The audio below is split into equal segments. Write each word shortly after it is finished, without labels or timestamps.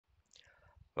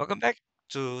Welcome back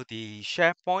to the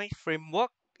SharePoint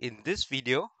framework. In this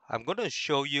video, I'm going to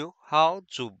show you how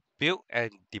to build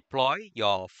and deploy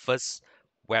your first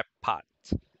web part.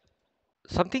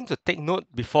 Something to take note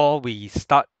before we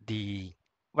start the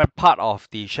web part of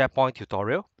the SharePoint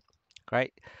tutorial,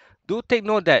 right? Do take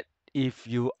note that if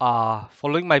you are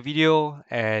following my video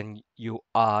and you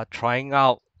are trying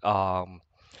out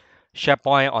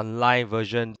SharePoint Online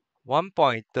version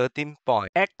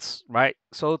 1.13.x, right?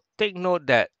 So take note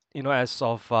that as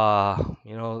of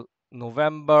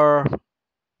November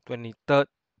 23rd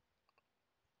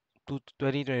to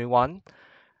 2021,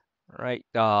 right?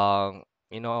 The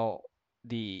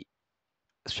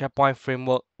SharePoint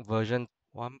framework version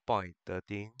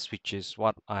 1.13, which is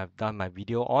what I've done my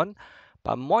video on.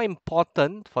 But more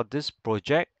important for this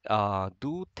project,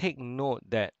 do take note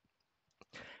that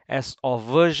as of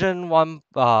version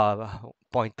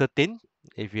 1.13,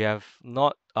 if you have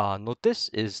not noticed,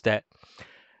 is that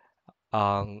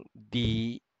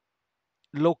the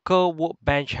local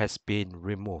workbench has been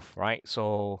removed, right?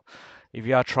 So if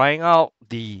you are trying out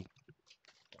the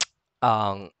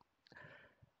um,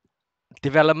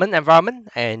 development environment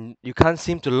and you can't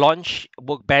seem to launch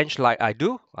workbench like I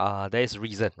do, there is a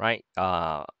reason, right?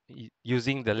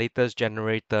 Using the latest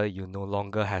generator, you no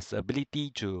longer has the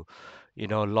ability to,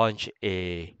 launch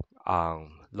a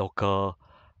local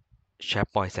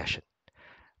SharePoint session,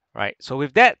 right? So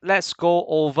with that, let's go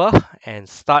over and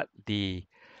start the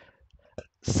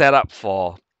setup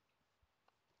for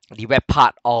the web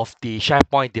part of the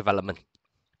SharePoint development.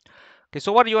 Okay,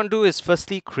 so what you want to do is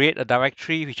firstly create a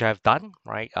directory, which I've done,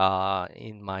 right,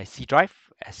 in my C drive,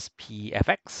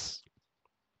 SPFX.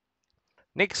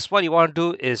 Next, what you want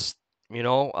to do is,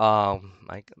 I'd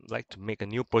like to make a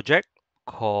new project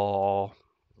called,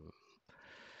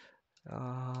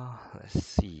 let's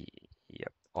see,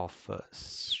 yep,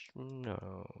 offers.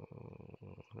 No,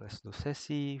 let's do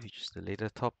sessi, which is the later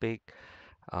topic.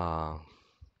 Uh,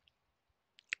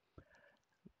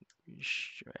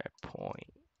 SharePoint,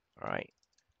 right?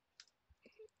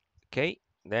 Okay,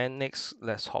 then next,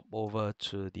 let's hop over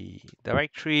to the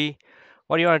directory.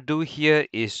 What you want to do here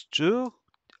is to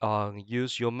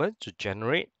use Yeoman to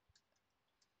generate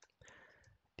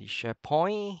the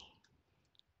SharePoint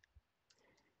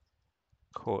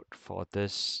code for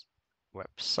this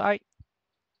website.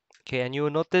 Okay, and you will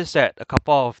notice that a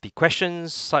couple of the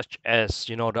questions, such as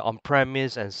the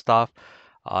on-premise and stuff,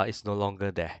 is no longer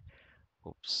there.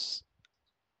 Oops.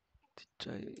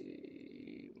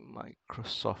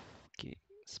 Microsoft, okay,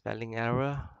 spelling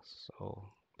error. So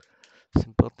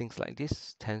simple things like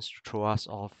this tends to throw us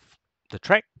off the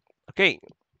track. Okay,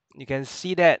 you can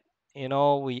see that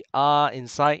we are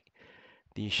inside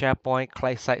the SharePoint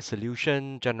client-side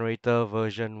solution generator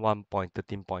version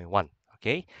 1.13.1.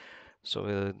 Okay, so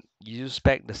we'll use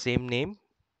back the same name.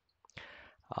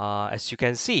 As you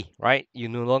can see, right, you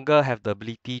no longer have the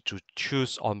ability to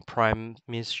choose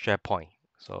on-premise SharePoint.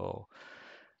 So,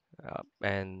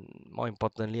 and more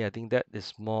importantly, I think that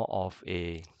is more of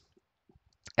a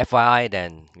FYI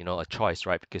than a choice,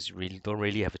 right? Because you really don't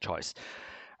really have a choice.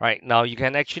 Right now, you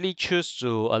can actually choose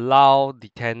to allow the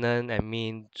tenant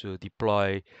admin to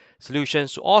deploy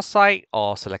solutions to all site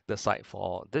or selected site.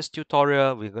 For this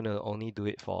tutorial, we're going to only do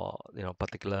it for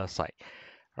particular site,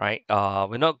 right?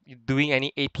 We're not doing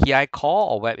any API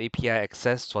call or web API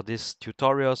access for this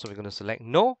tutorial, so we're going to select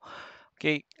no.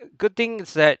 Okay, good thing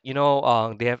is that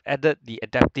they have added the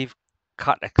adaptive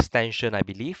card extension, I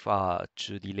believe,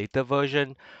 to the later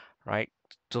version, right?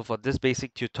 So for this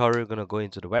basic tutorial, we're going to go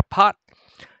into the web part.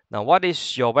 Now, what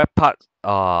is your web part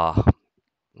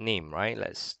name, right?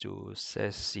 Let's do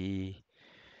sessi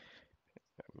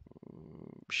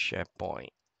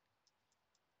SharePoint.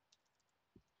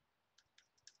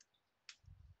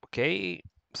 Okay,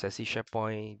 sessi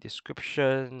SharePoint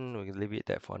description. We can leave it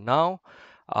there for now.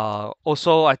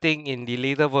 Also, I think in the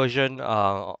later version,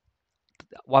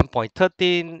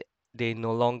 1.13, they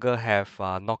no longer have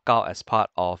knockout as part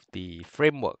of the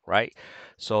framework, right?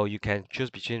 So you can choose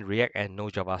between React and no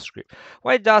JavaScript.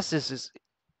 What it does is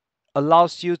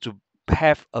allows you to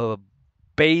have a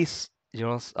base,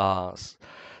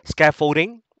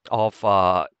 scaffolding of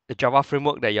the Java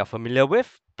framework that you're familiar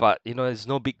with. But it's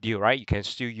no big deal, right? You can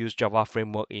still use Java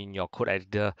framework in your code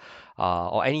editor,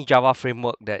 or any Java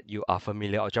framework that you are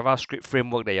familiar, or JavaScript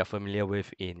framework that you're familiar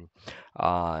with in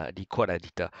the code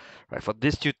editor. Right? For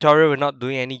this tutorial, we're not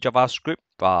doing any JavaScript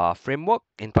framework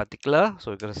in particular, so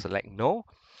we're going to select no.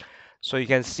 So you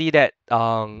can see that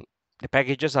the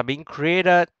packages are being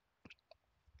created,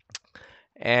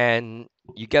 and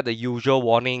you get the usual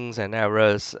warnings and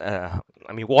errors.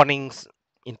 Warnings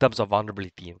in terms of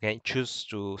vulnerability. Okay, choose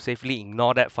to safely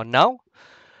ignore that for now.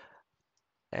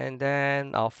 And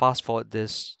then I'll fast forward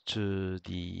this to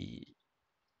the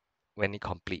when it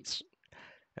completes.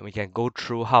 And we can go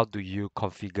through how do you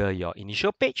configure your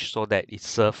initial page so that it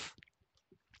serves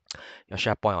your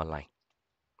SharePoint Online.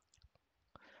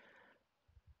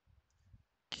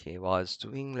 Okay, while it's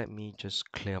doing, let me just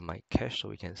clear my cache so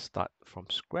we can start from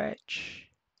scratch.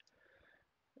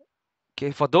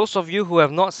 Okay, for those of you who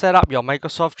have not set up your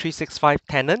Microsoft 365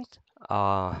 tenant,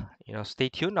 stay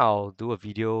tuned. I'll do a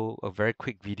very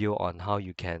quick video on how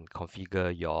you can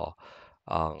configure your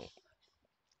um,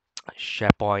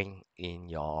 SharePoint in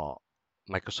your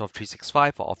Microsoft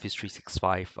 365 or Office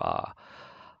 365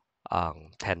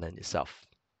 tenant itself.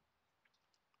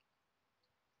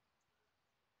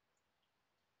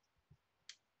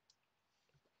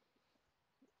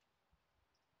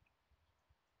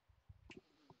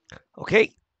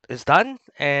 Okay, it's done,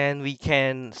 and we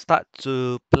can start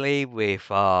to play with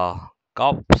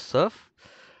Gulp Surf.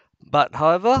 But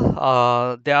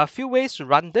however, there are a few ways to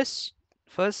run this.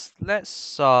 First, let's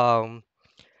start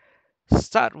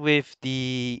with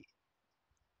the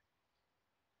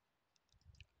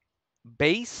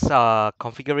base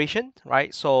configuration,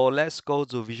 right? So let's go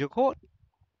to Visual Code.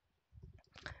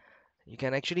 You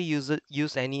can actually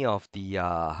use any of the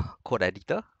code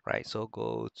editor, right? So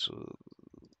go to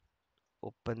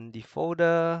open the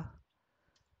folder,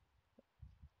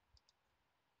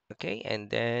 okay, and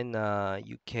then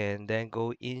you can then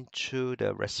go into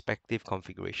the respective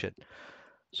configuration.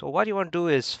 So what you want to do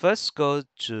is first go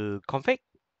to config,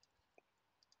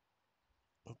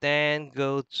 then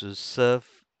go to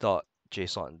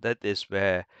serve.json. That is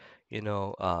where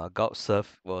Gulp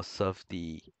Surf will serve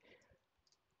the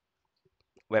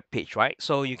web page, right?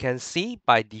 So you can see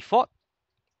by default,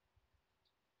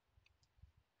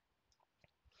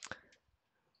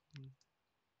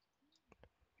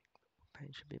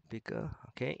 page a bit bigger,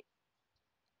 okay.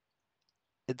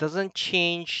 It doesn't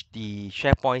change the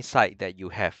SharePoint site that you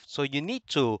have. So you need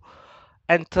to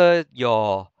enter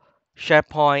your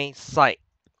SharePoint site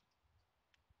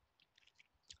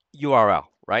URL,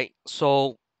 right?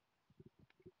 So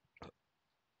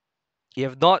if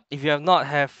you have not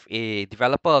have a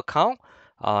developer account,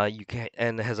 you can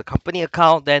and has a company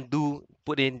account, then do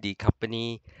put in the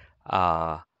company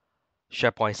uh,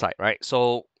 SharePoint site, right?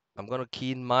 So I'm gonna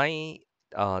key in my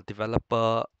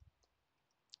developer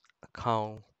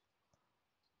account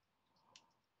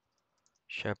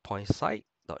SharePoint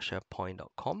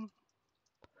site.sharepoint.com.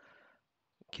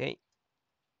 Okay,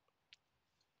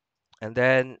 and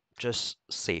then just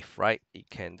save, right? You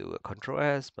can do a Control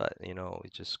S, but we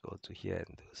just go to here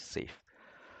and do save.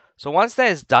 So once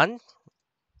that is done,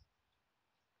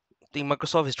 I think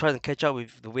Microsoft is trying to catch up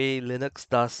with the way Linux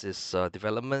does its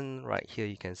development. Right here,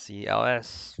 you can see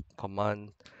ls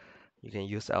command. You can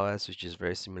use ls, which is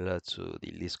very similar to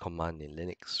the list command in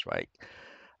Linux, right?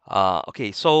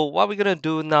 Okay, so what we're gonna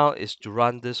do now is to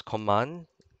run this command,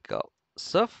 go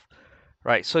surf,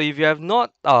 right? So if you have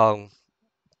not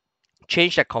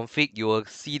change that config, you will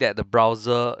see that the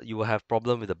browser, you will have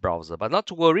problem with the browser, but not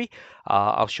to worry.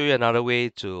 I'll show you another way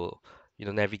to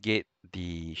navigate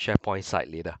the SharePoint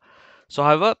site later. So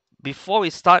however, before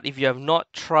we start, if you have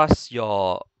not trust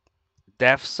your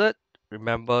dev cert,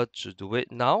 remember to do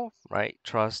it now, right?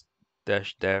 Trust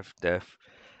dash dev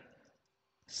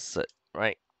cert,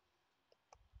 right?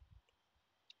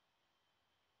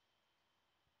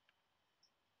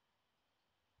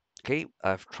 Okay,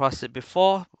 I've trusted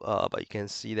before, but you can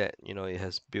see that it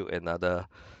has built another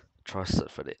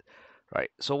trusted for it, right?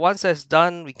 So once that's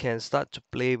done, we can start to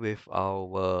play with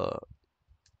our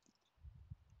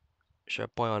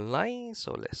SharePoint Online.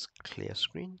 So let's clear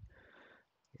screen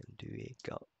and do a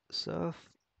gulp surf.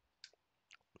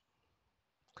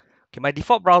 Okay, my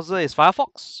default browser is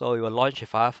Firefox, so it will launch a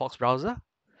Firefox browser.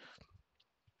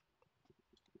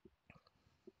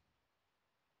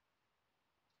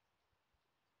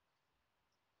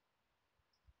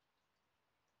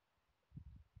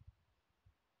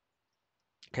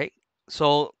 Okay,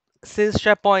 so since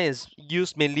SharePoint is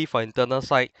used mainly for internal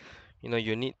site,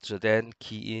 you need to then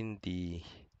key in the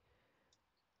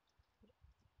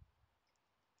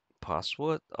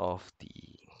password of the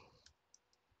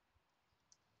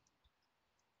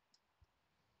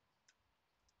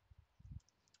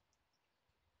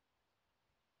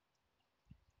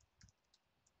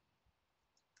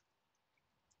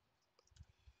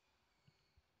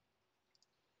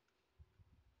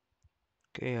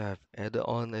Okay, I've added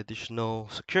on additional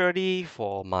security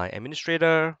for my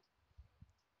administrator.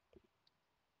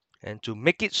 And to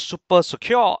make it super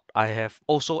secure, I have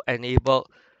also enabled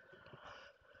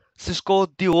Cisco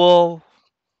Dual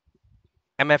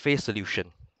MFA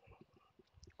solution,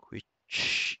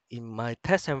 which in my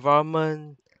test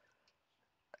environment,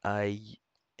 I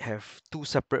have two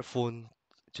separate phones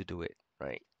to do it,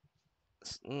 right?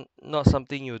 It's not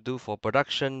something you do for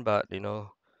production, but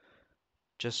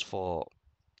just for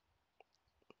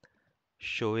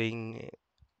showing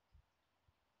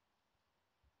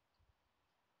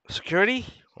security,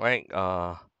 right?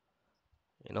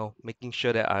 Making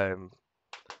sure that I'm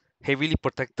heavily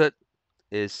protected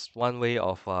is one way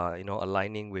of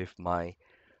aligning with my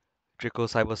Trico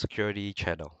cybersecurity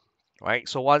channel, right?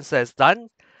 So once that's done,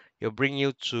 it'll bring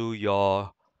you to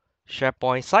your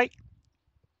SharePoint site.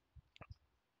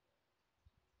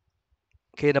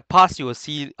 Okay, in the past you will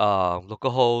see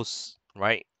localhost,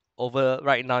 right? Over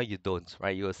right now you don't,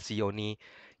 right? You will see only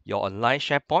your online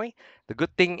SharePoint. The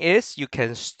good thing is you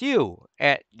can still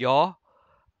add your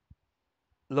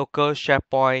local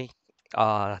SharePoint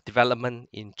development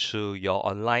into your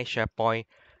online SharePoint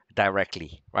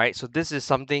directly, right? So this is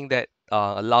something that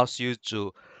allows you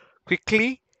to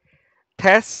quickly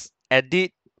test,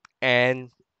 edit,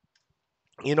 and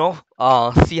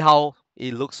see how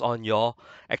it looks on your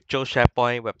actual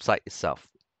SharePoint website itself.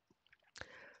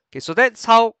 Okay, so that's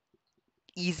how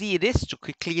easy it is to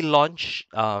quickly launch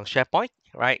SharePoint.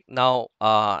 Right now,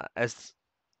 as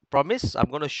promised, I'm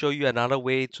going to show you another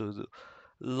way to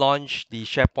launch the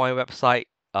SharePoint website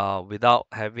without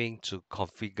having to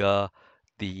configure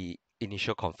the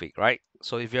initial config, right?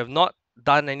 So if you have not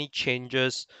done any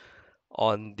changes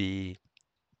on the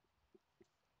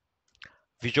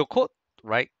Visual Code,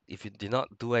 right? If you did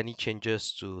not do any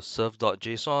changes to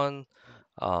serve.json,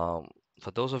 um,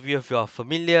 for those of you if you are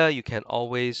familiar, you can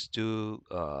always do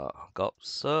gulp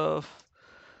serve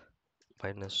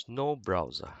minus no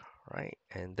browser, right?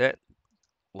 And that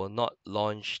will not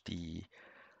launch the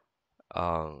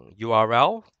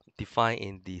URL defined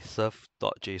in the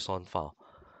serve.json file.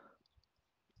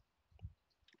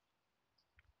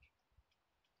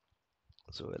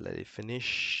 So we'll let it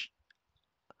finish.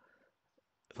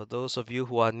 For those of you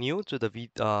who are new to the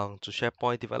to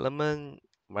SharePoint development,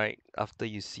 right? After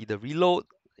you see the reload,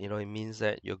 it means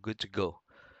that you're good to go.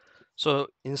 So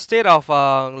instead of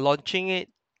launching it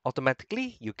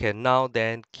automatically, you can now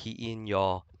then key in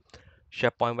your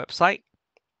SharePoint website.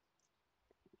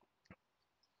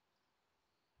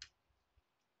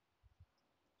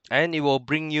 And it will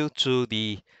bring you to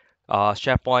the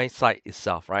SharePoint site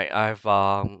itself, right? I've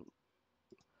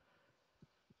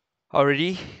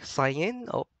already signed in.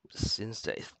 Oh, since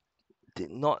I did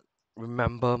not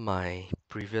remember my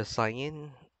previous sign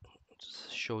in,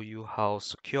 just show you how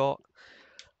secure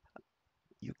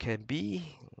you can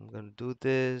be. I'm going to do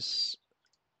this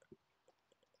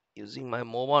using my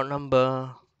mobile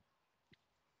number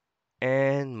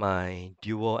and my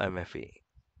dual MFA.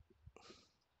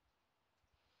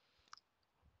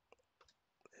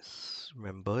 Let's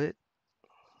remember it.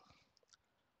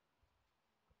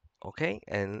 Okay,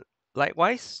 and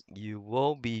likewise, you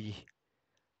will be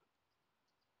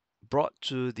brought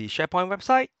to the SharePoint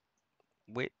website.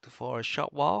 Wait for a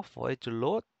short while for it to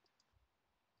load.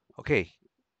 Okay,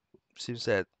 seems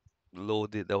that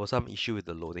there was some issue with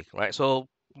the loading, right? So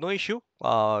no issue.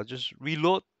 Just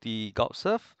reload the Gulp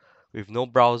Surf with no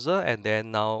browser, and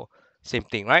then now same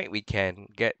thing, right? We can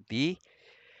get the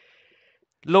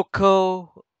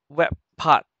local web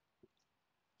part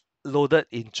loaded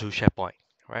into SharePoint,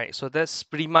 right? So that's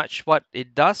pretty much what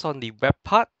it does on the web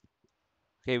part.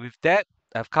 Okay, with that,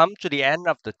 I've come to the end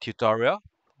of the tutorial,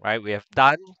 right? We have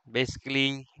done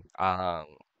basically um,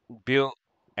 build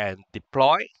and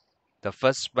deploy the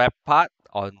first web part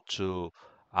onto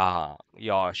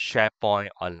your SharePoint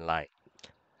Online.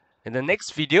 In the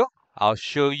next video, I'll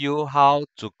show you how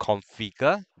to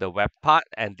configure the web part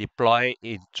and deploy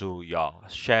into your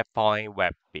SharePoint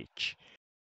web page.